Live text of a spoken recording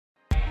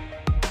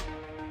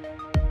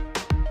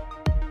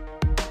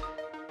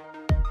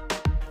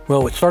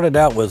Well, it started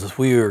out with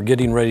we were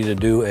getting ready to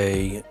do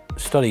a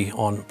study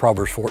on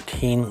Proverbs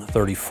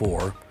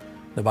 14:34.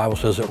 The Bible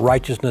says that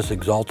righteousness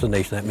exalts a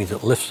nation. That means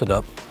it lifts it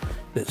up.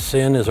 That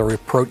sin is a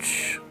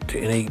reproach to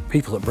any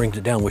people that brings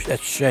it down, which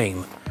that's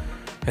shame.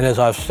 And as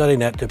I was studying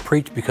that to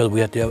preach, because we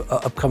had the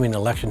upcoming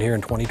election here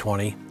in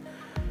 2020,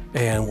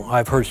 and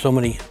I've heard so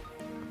many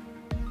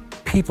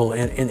people,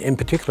 and in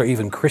particular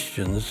even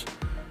Christians,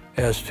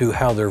 as to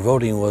how their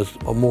voting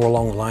was more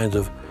along the lines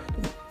of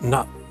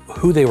not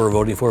who they were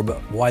voting for,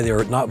 but why they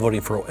were not voting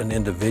for an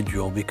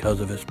individual because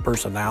of his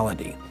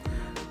personality.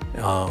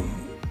 And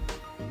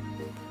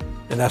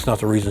that's not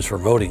the reasons for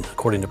voting.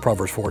 According to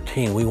Proverbs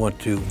 14, we want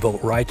to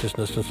vote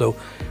righteousness. And so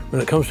when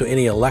it comes to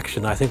any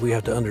election, I think we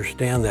have to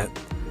understand that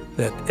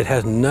it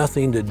has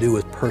nothing to do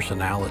with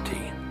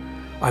personality.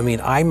 I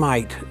mean, I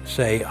might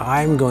say,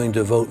 I'm going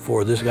to vote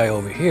for this guy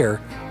over here,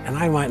 and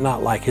I might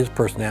not like his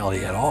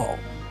personality at all.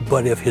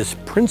 But if his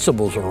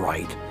principles are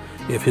right,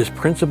 if his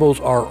principles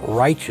are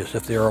righteous,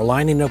 if they're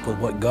aligning up with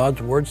what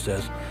God's word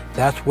says,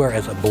 that's where,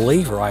 as a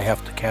believer, I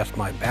have to cast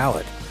my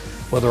ballot,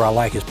 whether I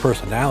like his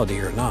personality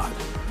or not.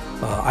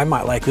 I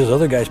might like this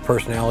other guy's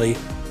personality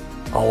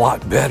a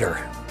lot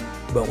better,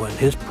 but when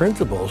his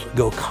principles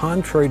go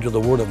contrary to the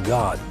word of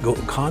God, go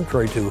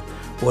contrary to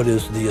what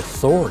is the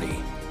authority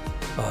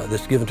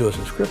that's given to us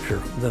in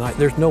Scripture, then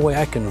there's no way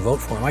I can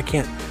vote for him. I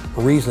can't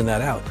reason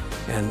that out.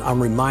 And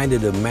I'm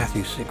reminded of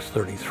Matthew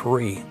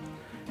 6:33,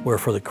 where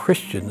for the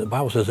Christian, the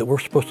Bible says that we're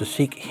supposed to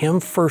seek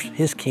him first,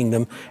 his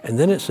kingdom, and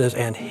then it says,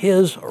 and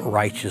his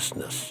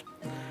righteousness.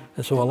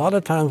 And so a lot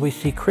of times we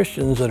see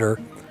Christians that are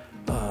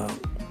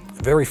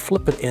very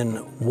flippant in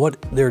what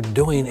they're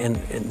doing, and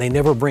they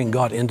never bring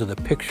God into the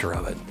picture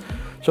of it.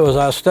 So as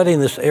I was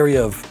studying this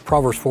area of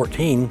Proverbs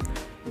 14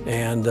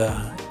 and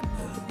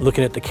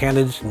looking at the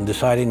candidates and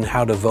deciding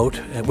how to vote,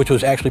 which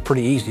was actually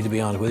pretty easy, to be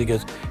honest with you,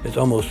 because it's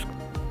almost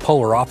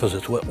polar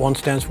opposites. What one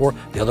stands for,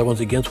 the other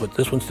one's against. What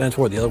this one stands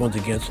for, the other one's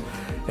against.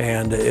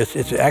 And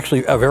it's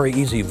actually a very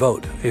easy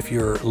vote if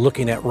you're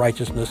looking at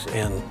righteousness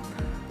and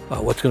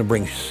what's going to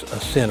bring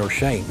sin or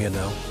shame, you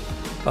know.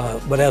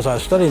 But as I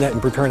was studying that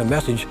and preparing a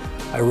message,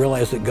 I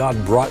realized that God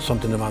brought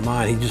something to my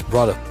mind. He just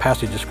brought a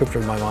passage of Scripture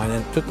to my mind,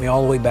 and it took me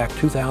all the way back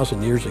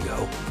 2,000 years ago,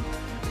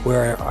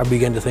 where I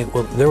began to think,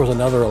 well, there was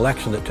another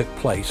election that took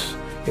place.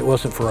 It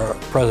wasn't for a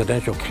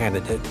presidential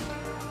candidate.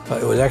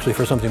 It was actually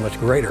for something much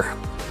greater.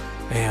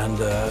 And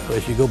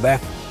as you go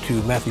back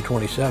to Matthew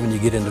 27, you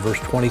get into verse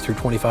 20 through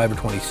 25 or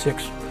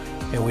 26,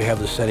 and we have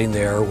the setting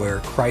there where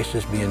Christ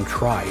is being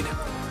tried.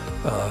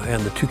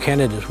 And the two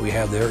candidates we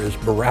have there is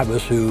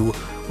Barabbas, who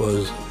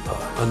was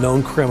a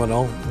known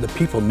criminal. The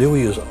people knew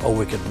he was a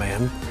wicked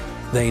man.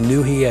 They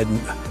knew he had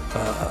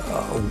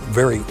a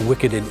very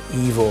wicked and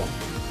evil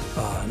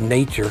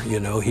nature.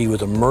 You know, he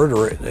was a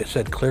murderer, it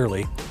said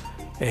clearly.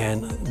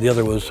 And the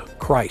other was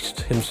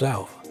Christ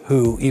himself,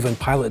 who even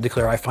Pilate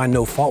declared, I find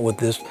no fault with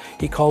this.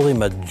 He called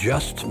him a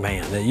just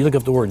man. And you look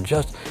up the word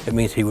just, it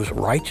means he was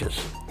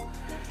righteous.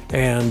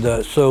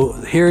 And so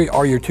here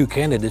are your two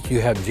candidates.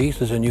 You have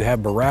Jesus and you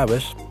have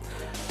Barabbas.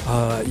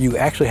 You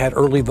actually had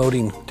early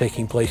voting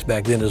taking place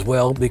back then as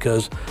well,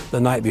 because the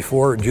night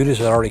before, Judas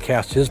had already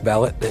cast his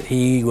ballot that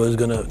he was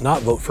going to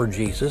not vote for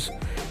Jesus,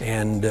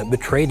 and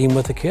betrayed him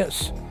with a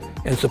kiss,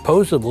 and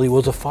supposedly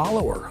was a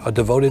follower, a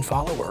devoted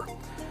follower.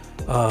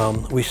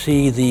 We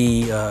see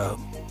the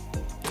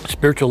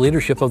spiritual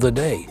leadership of the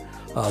day,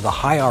 the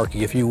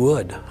hierarchy, if you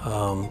would.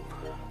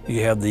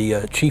 You have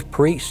the chief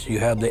priests, you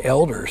have the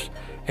elders.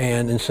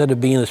 And instead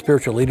of being the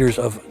spiritual leaders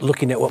of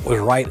looking at what was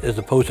right as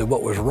opposed to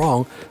what was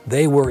wrong,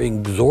 they were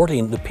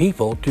exhorting the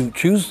people to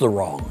choose the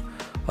wrong.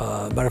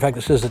 Matter of fact,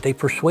 it says that they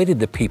persuaded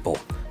the people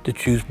to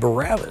choose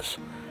Barabbas.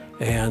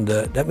 And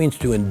that means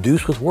to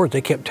induce with words.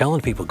 They kept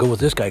telling people, go with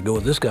this guy, go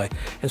with this guy.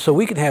 And so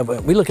we could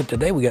have, we look at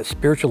today, we got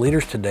spiritual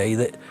leaders today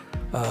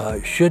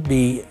that should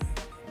be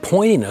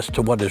pointing us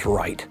to what is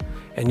right.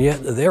 And yet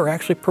they're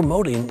actually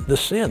promoting the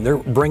sin. They're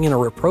bringing a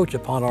reproach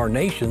upon our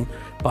nation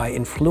by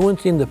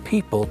influencing the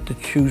people to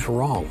choose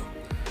wrong.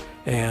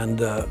 And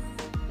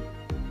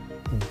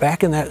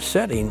back in that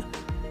setting,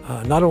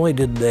 not only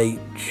did they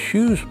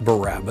choose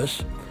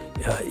Barabbas,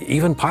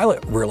 even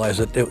Pilate realized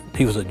that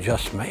he was a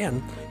just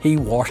man. He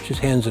washed his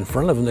hands in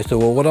front of him. They said,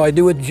 well, what do I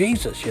do with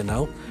Jesus, you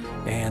know?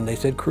 And they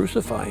said,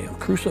 crucify him,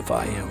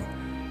 crucify him.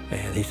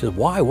 And he said,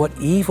 why? What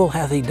evil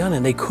hath he done?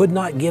 And they could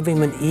not give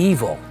him an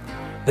evil.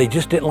 They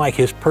just didn't like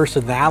his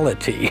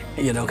personality,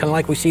 you know, kind of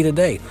like we see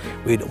today.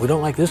 We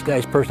don't like this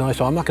guy's personality,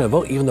 so I'm not going to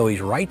vote even though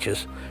he's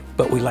righteous,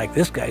 but we like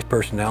this guy's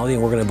personality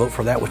and we're going to vote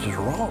for that which is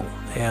wrong.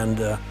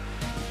 And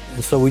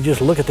so we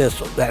just look at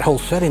that whole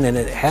setting, and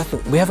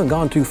we haven't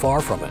gone too far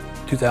from it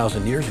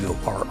 2,000 years ago,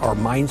 our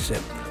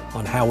mindset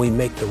on how we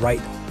make the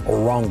right or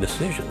wrong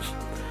decisions.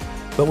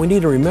 But we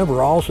need to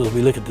remember also, as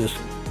we look at this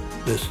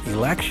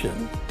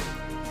election,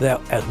 that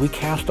as we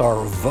cast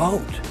our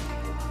vote,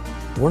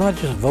 we're not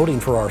just voting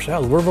for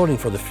ourselves, we're voting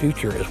for the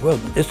future as well.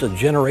 It's a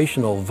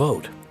generational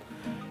vote.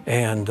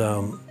 And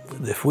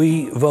if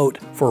we vote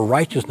for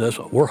righteousness,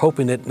 we're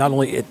hoping that not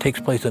only it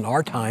takes place in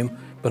our time,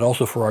 but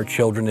also for our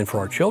children and for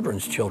our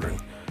children's children.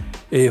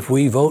 If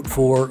we vote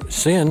for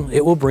sin,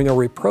 it will bring a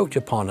reproach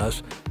upon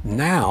us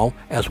now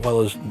as well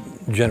as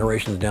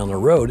generations down the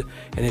road.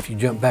 And if you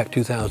jump back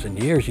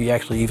 2,000 years, you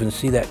actually even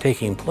see that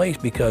taking place,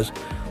 because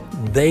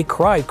they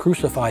cried,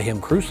 crucify him,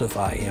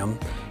 crucify him.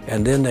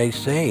 And then they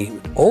say,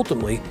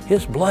 ultimately,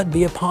 his blood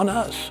be upon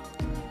us.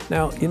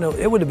 Now, you know,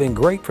 it would have been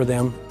great for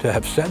them to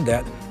have said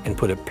that and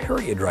put a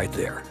period right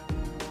there.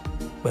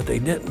 But they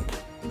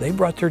didn't. They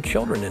brought their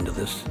children into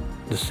this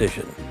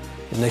decision.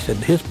 And they said,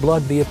 his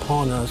blood be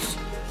upon us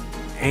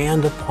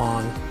and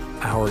upon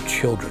our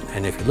children.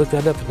 And if you look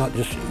that up, it's not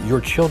just your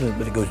children,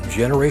 but it goes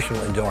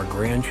generational into our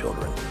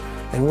grandchildren.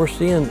 And we're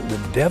seeing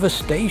the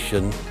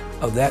devastation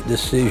of that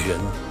decision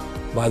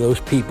by those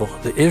people,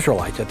 the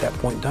Israelites at that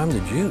point in time, the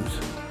Jews.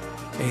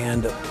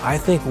 And I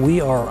think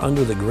we are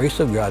under the grace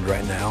of God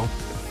right now.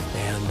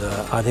 And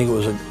I think it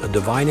was a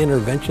divine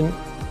intervention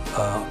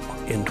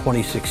in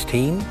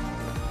 2016.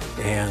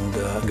 And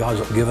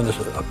God's given us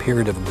a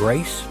period of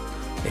grace.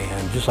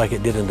 And just like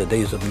it did in the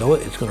days of Noah,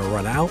 it's going to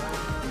run out.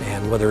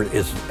 And whether it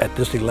is at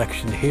this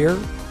election here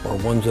or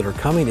ones that are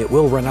coming, it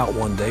will run out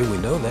one day, we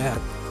know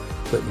that.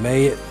 But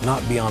may it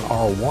not be on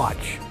our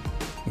watch.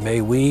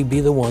 May we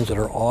be the ones that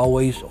are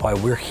always, while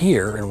we're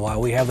here and while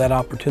we have that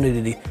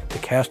opportunity to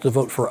cast a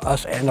vote for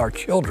us and our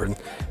children,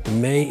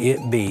 may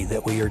it be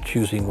that we are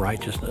choosing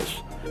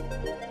righteousness.